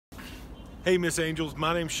Hey Miss Angels,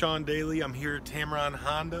 my name's Sean Dailey. I'm here at Tameron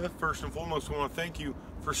Honda. First and foremost, I want to thank you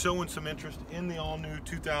for showing some interest in the all-new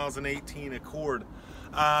 2018 Accord.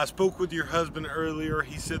 I spoke with your husband earlier.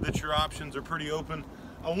 He said that your options are pretty open.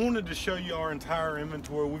 I wanted to show you our entire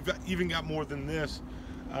inventory. Even got more than this.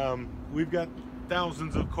 We've got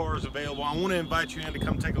thousands of cars available. I want to invite you in to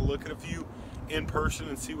come take a look at a few in person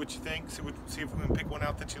and see what you think, see if we can pick one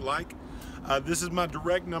out that you like. This is my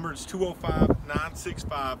direct number. It's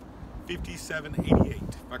 205-965-5788.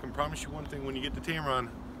 If I can promise you one thing, when you get to Tameron,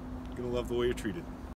 you're gonna love the way you're treated.